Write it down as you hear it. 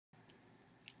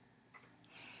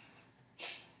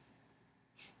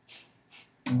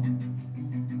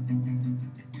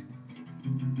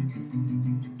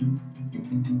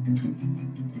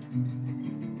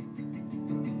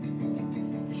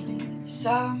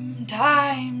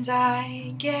sometimes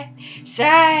I get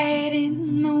sad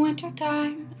in the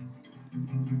wintertime.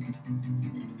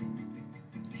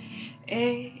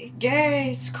 It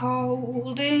gets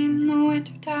cold in the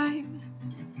wintertime.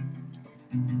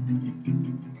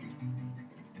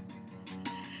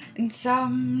 And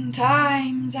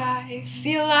sometimes I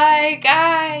feel like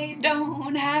I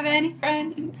don't have any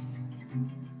friends.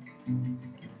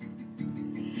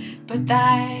 But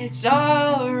that's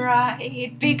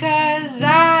alright, because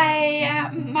I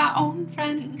am my own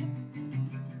friend.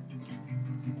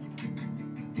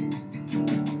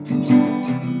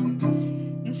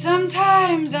 And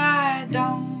sometimes I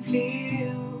don't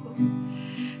feel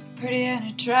pretty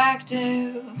and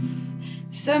attractive.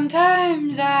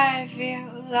 Sometimes I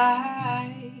feel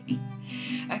like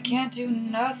I can't do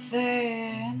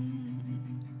nothing.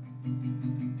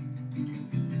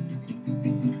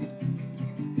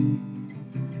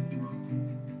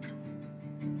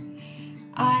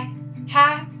 I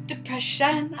have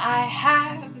depression, I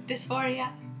have dysphoria.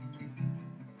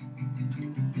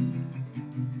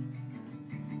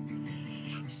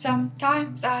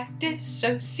 Sometimes I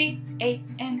dissociate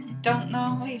and don't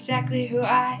know exactly who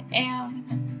I am.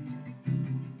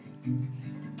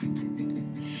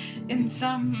 And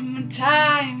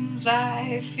sometimes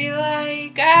I feel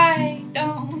like I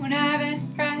don't have any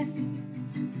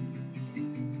friends.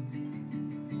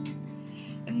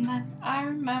 And then I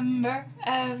remember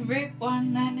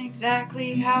everyone and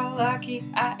exactly how lucky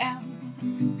I am.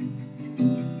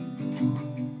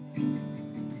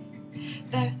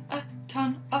 There's a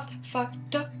ton of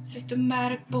fucked up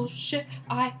systematic bullshit.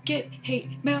 I get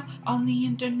hate mail on the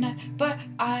internet, but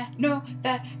I know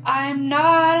that I'm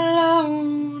not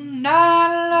alone,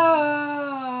 not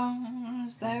alone.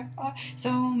 As there are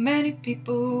so many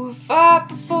people who fought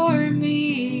before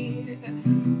me,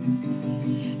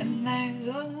 and there's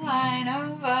a line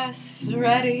of us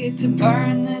ready to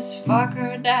burn this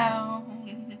fucker down.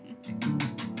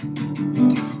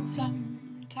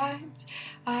 Sometimes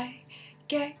I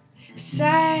get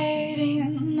sad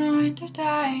in the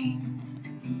wintertime,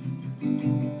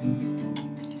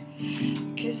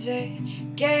 'cause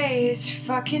it gets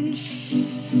fucking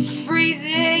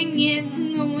freezing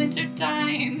in the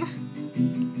wintertime.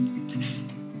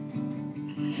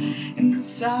 And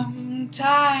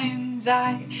sometimes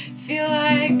I feel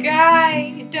like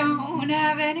I don't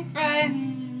have any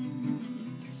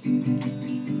friends.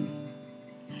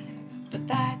 But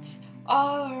that's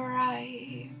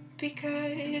alright,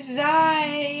 because I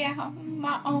am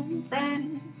my own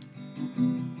friend.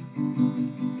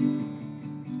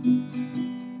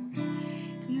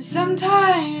 And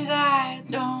sometimes I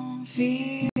don't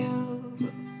feel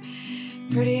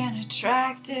pretty and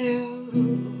attractive.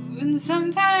 And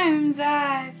sometimes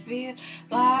I feel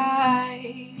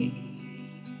like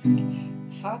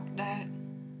fuck that.